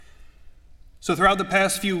So throughout the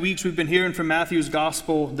past few weeks, we've been hearing from Matthew's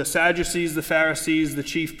gospel, the Sadducees, the Pharisees, the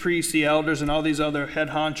chief priests, the elders, and all these other head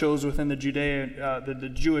honchos within the the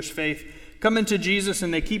Jewish faith come into Jesus,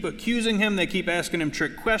 and they keep accusing him. They keep asking him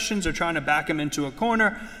trick questions. They're trying to back him into a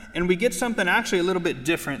corner. And we get something actually a little bit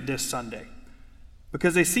different this Sunday,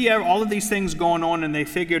 because they see all of these things going on, and they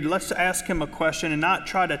figured, let's ask him a question and not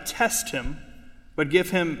try to test him, but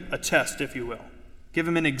give him a test, if you will. Give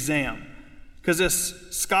him an exam. Because this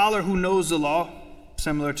scholar who knows the law,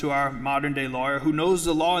 similar to our modern day lawyer, who knows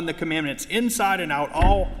the law and the commandments inside and out,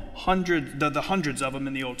 all the hundreds of them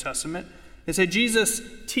in the Old Testament, they say, Jesus,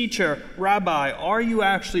 teacher, rabbi, are you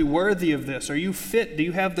actually worthy of this? Are you fit? Do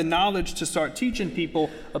you have the knowledge to start teaching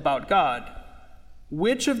people about God?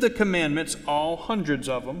 Which of the commandments, all hundreds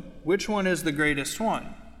of them, which one is the greatest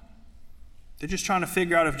one? They're just trying to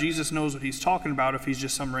figure out if Jesus knows what he's talking about, if he's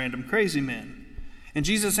just some random crazy man. And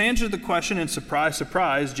Jesus answered the question, and surprise,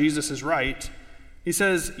 surprise, Jesus is right. He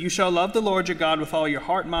says, you shall love the Lord your God with all your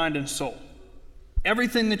heart, mind, and soul.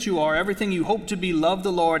 Everything that you are, everything you hope to be, love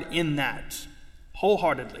the Lord in that,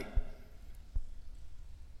 wholeheartedly.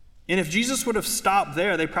 And if Jesus would have stopped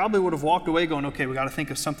there, they probably would have walked away going, okay, we got to think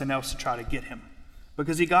of something else to try to get him,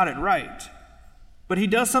 because he got it right. But he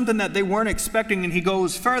does something that they weren't expecting, and he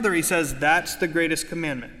goes further. He says, that's the greatest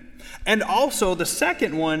commandment. And also, the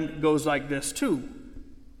second one goes like this too.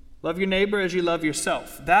 Love your neighbor as you love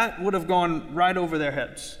yourself. That would have gone right over their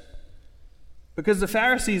heads. Because the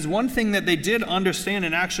Pharisees, one thing that they did understand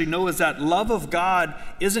and actually know is that love of God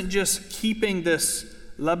isn't just keeping this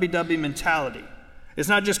lovey-dovey mentality. It's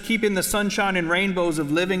not just keeping the sunshine and rainbows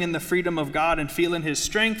of living in the freedom of God and feeling his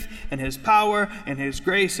strength and his power and his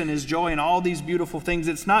grace and his joy and all these beautiful things.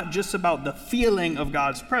 It's not just about the feeling of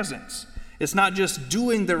God's presence. It's not just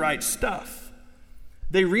doing the right stuff.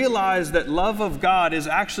 They realize that love of God is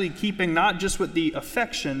actually keeping not just with the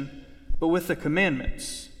affection, but with the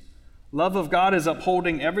commandments. Love of God is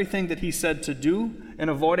upholding everything that he said to do and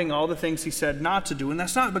avoiding all the things he said not to do. And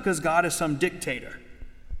that's not because God is some dictator.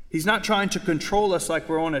 He's not trying to control us like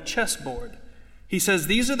we're on a chessboard. He says,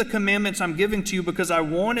 these are the commandments I'm giving to you because I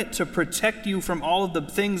want it to protect you from all of the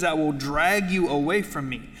things that will drag you away from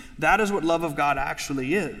me. That is what love of God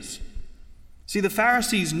actually is. See, the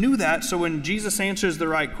Pharisees knew that, so when Jesus answers the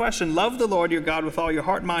right question, love the Lord your God with all your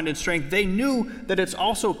heart, mind, and strength, they knew that it's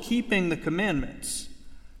also keeping the commandments.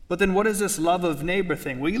 But then what is this love of neighbor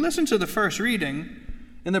thing? Well, you listen to the first reading,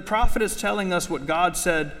 and the prophet is telling us what God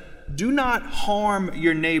said, do not harm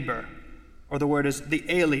your neighbor, or the word is the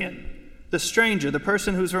alien, the stranger, the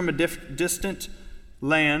person who's from a distant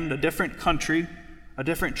land, a different country, a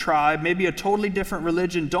different tribe, maybe a totally different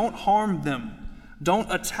religion. Don't harm them. Don't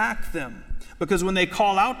attack them. Because when they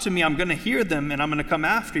call out to me, I'm going to hear them and I'm going to come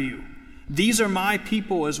after you. These are my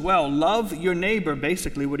people as well. Love your neighbor,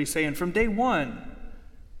 basically what he's saying from day one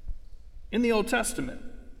in the Old Testament.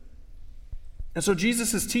 And so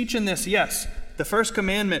Jesus is teaching this, yes, the first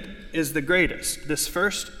commandment is the greatest, this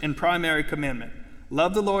first and primary commandment.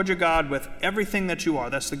 Love the Lord your God with everything that you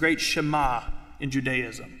are. That's the great Shema in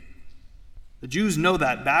Judaism. The Jews know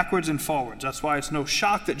that backwards and forwards. That's why it's no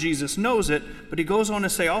shock that Jesus knows it, but he goes on to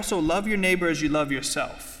say also, love your neighbor as you love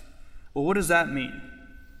yourself. Well, what does that mean?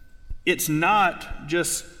 It's not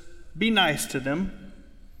just be nice to them,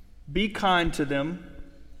 be kind to them,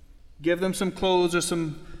 give them some clothes or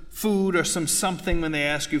some food or something when they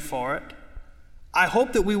ask you for it. I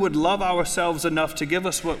hope that we would love ourselves enough to give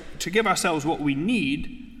ourselves what we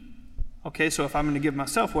need. Okay, so if I'm going to give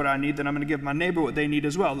myself what I need, then I'm going to give my neighbor what they need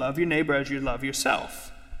as well. Love your neighbor as you love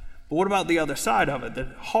yourself. But what about the other side of it, the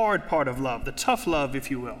hard part of love, the tough love,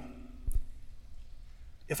 if you will?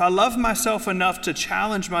 If I love myself enough to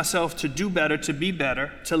challenge myself to do better, to be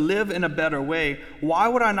better, to live in a better way, why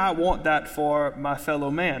would I not want that for my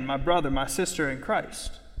fellow man, my brother, my sister in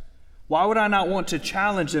Christ? Why would I not want to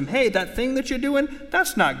challenge them? Hey, that thing that you're doing,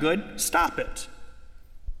 that's not good. Stop it.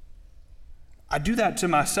 I do that to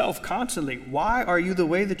myself constantly. Why are you the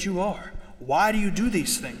way that you are? Why do you do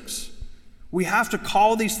these things? We have to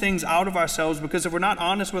call these things out of ourselves, because if we're not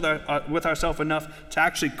honest with ourselves enough to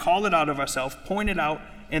actually call it out of ourselves, point it out,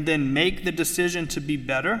 and then make the decision to be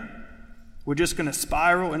better, we're just going to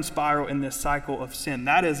spiral and spiral in this cycle of sin.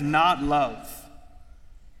 That is not love.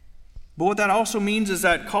 But what that also means is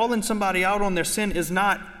that calling somebody out on their sin is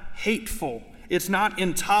not hateful. It's not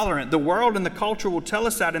intolerant. The world and the culture will tell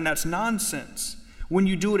us that, and that's nonsense. When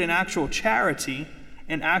you do it in actual charity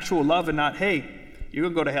and actual love, and not, hey, you're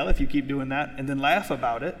going to go to hell if you keep doing that, and then laugh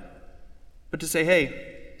about it. But to say,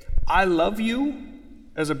 hey, I love you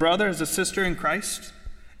as a brother, as a sister in Christ,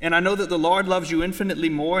 and I know that the Lord loves you infinitely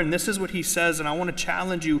more, and this is what he says, and I want to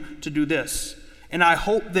challenge you to do this. And I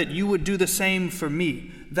hope that you would do the same for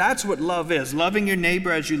me. That's what love is, loving your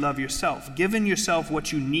neighbor as you love yourself, giving yourself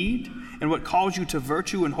what you need and what calls you to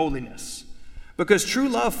virtue and holiness. Because true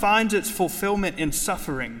love finds its fulfillment in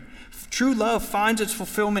suffering. True love finds its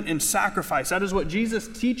fulfillment in sacrifice. That is what Jesus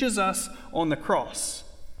teaches us on the cross.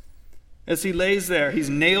 As he lays there, he's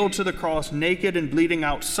nailed to the cross, naked and bleeding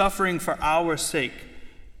out, suffering for our sake.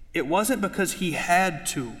 It wasn't because he had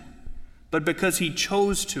to, but because he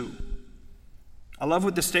chose to. I love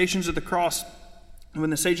what the Stations of the Cross, when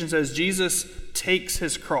the station says Jesus takes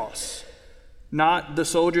his cross. Not the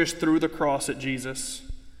soldiers threw the cross at Jesus.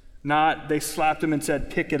 Not they slapped him and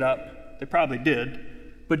said, pick it up. They probably did.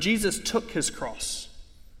 But Jesus took his cross.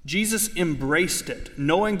 Jesus embraced it,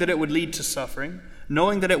 knowing that it would lead to suffering,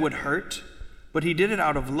 knowing that it would hurt, but he did it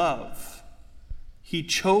out of love. He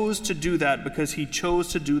chose to do that because he chose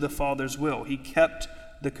to do the Father's will. He kept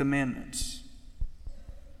the commandments.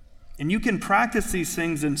 And you can practice these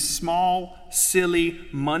things in small, silly,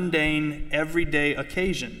 mundane, everyday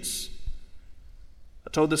occasions. I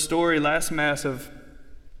told the story last Mass of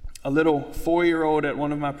a little 4-year-old at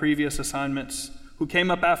one of my previous assignments who came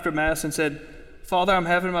up after Mass and said, Father, I'm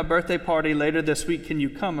having my birthday party later this week. Can you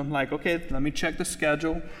come? I'm like, okay, let me check the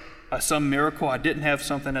schedule. By some miracle, I didn't have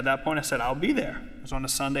something at that point. I said, I'll be there. It was on a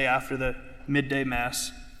Sunday after the midday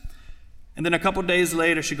Mass. And then a couple days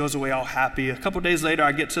later, she goes away all happy. A couple days later,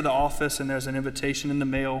 I get to the office and there's an invitation in the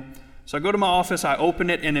mail. So I go to my office, I open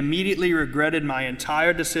it, and immediately regretted my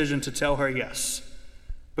entire decision to tell her yes,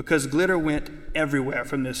 because glitter went everywhere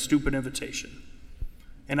from this stupid invitation.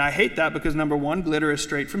 And I hate that because, number one, glitter is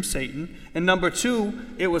straight from Satan. And number two,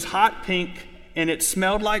 it was hot pink and it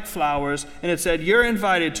smelled like flowers. And it said, you're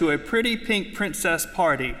invited to a pretty pink princess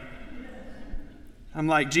party. I'm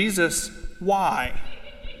like, Jesus, why?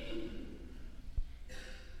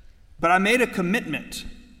 But I made a commitment.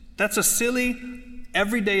 That's a silly,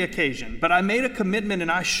 everyday occasion. But I made a commitment and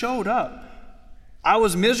I showed up. I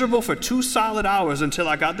was miserable for 2 solid hours until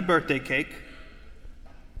I got the birthday cake.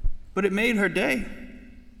 But it made her day.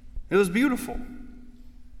 It was beautiful.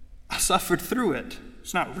 I suffered through it.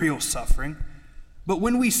 It's not real suffering. But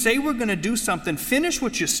when we say we're going to do something, finish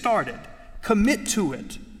what you started. Commit to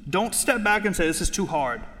it. Don't step back and say, this is too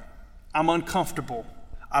hard. I'm uncomfortable.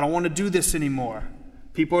 I don't want to do this anymore.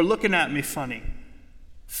 People are looking at me funny.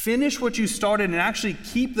 Finish what you started and actually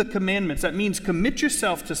keep the commandments. That means commit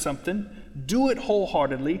yourself to something. Do it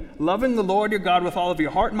wholeheartedly, loving the Lord your God with all of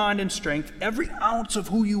your heart, mind, and strength, every ounce of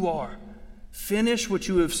who you are. Finish what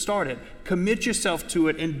you have started. Commit yourself to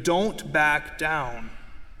it and don't back down.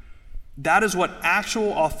 That is what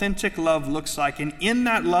actual, authentic love looks like. And in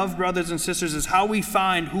that love, brothers and sisters, is how we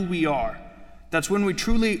find who we are. That's when we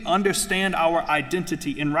truly understand our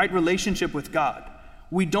identity in right relationship with God.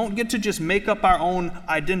 We don't get to just make up our own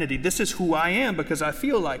identity. This is who I am because I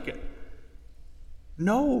feel like it.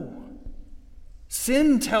 No.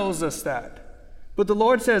 Sin tells us that. But the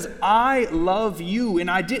Lord says, I love you,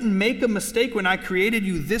 and I didn't make a mistake when I created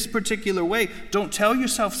you this particular way. Don't tell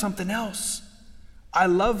yourself something else. I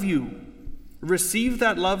love you. Receive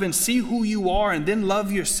that love and see who you are, and then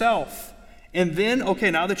love yourself. And then,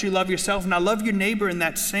 okay, now that you love yourself, now love your neighbor in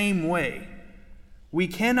that same way. We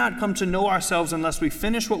cannot come to know ourselves unless we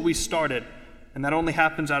finish what we started, and that only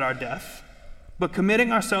happens at our death. But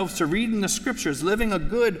committing ourselves to reading the scriptures, living a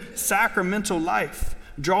good sacramental life,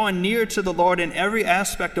 drawing near to the Lord in every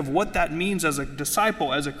aspect of what that means as a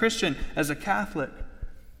disciple, as a Christian, as a Catholic.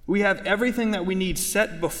 We have everything that we need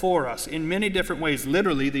set before us in many different ways,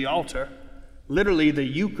 literally the altar, literally the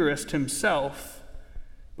Eucharist himself.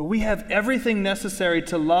 But we have everything necessary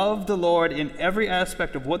to love the Lord in every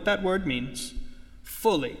aspect of what that word means,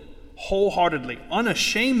 fully, wholeheartedly,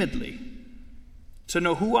 unashamedly, to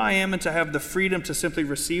know who I am and to have the freedom to simply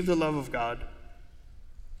receive the love of God,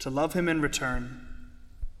 to love him in return,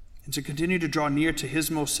 and to continue to draw near to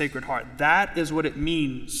his most sacred heart. That is what it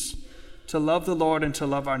means to love the Lord and to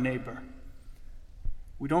love our neighbor.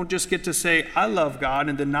 We don't just get to say, I love God,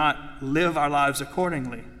 and then not live our lives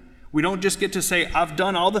accordingly. We don't just get to say, I've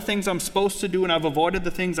done all the things I'm supposed to do and I've avoided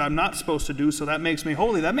the things I'm not supposed to do, so that makes me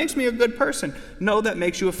holy. That makes me a good person. No, that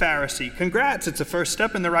makes you a Pharisee. Congrats, it's a first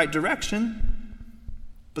step in the right direction.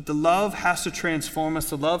 But the love has to transform us.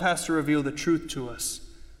 The love has to reveal the truth to us.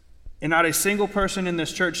 And not a single person in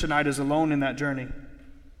this church tonight is alone in that journey.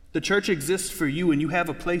 The church exists for you, and you have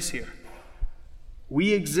a place here.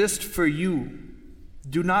 We exist for you.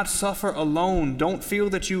 Do not suffer alone. Don't feel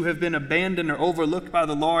that you have been abandoned or overlooked by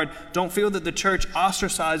the Lord. Don't feel that the church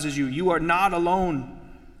ostracizes you. You are not alone.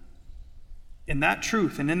 In that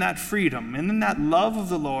truth and in that freedom and in that love of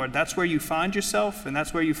the Lord, that's where you find yourself and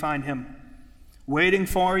that's where you find him. waiting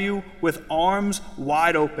for you with arms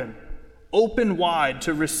wide open, open wide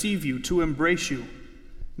to receive you, to embrace you,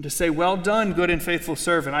 and to say, well done, good and faithful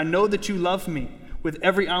servant. I know that you love me with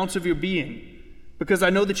every ounce of your being, because I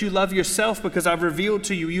know that you love yourself, because I've revealed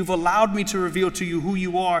to you. You've allowed me to reveal to you who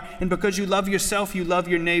you are, and because you love yourself, you love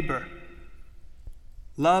your neighbor.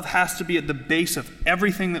 Love has to be at the base of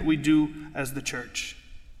everything that we do as the church.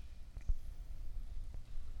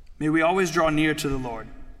 May we always draw near to the Lord,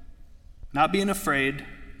 not being afraid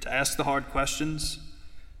to ask the hard questions,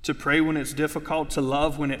 to pray when it's difficult, to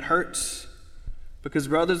love when it hurts. Because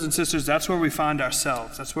brothers and sisters, that's where we find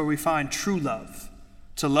ourselves. That's where we find true love.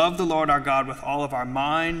 To love the Lord our God with all of our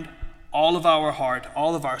mind, all of our heart,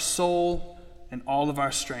 all of our soul, and all of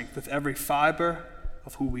our strength, with every fiber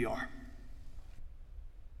of who we are.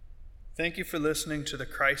 Thank you for listening to the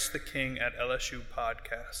Christ the King at LSU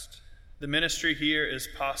podcast. The ministry here is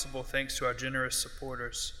possible thanks to our generous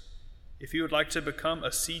supporters. If you would like to become a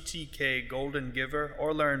CTK Golden Giver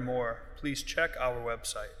or learn more, please check our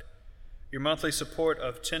website. Your monthly support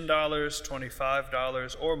of $10,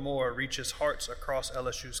 $25, or more reaches hearts across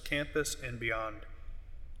LSU's campus and beyond.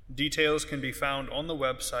 Details can be found on the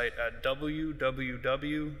website at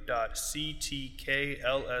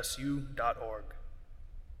www.ctklsu.org.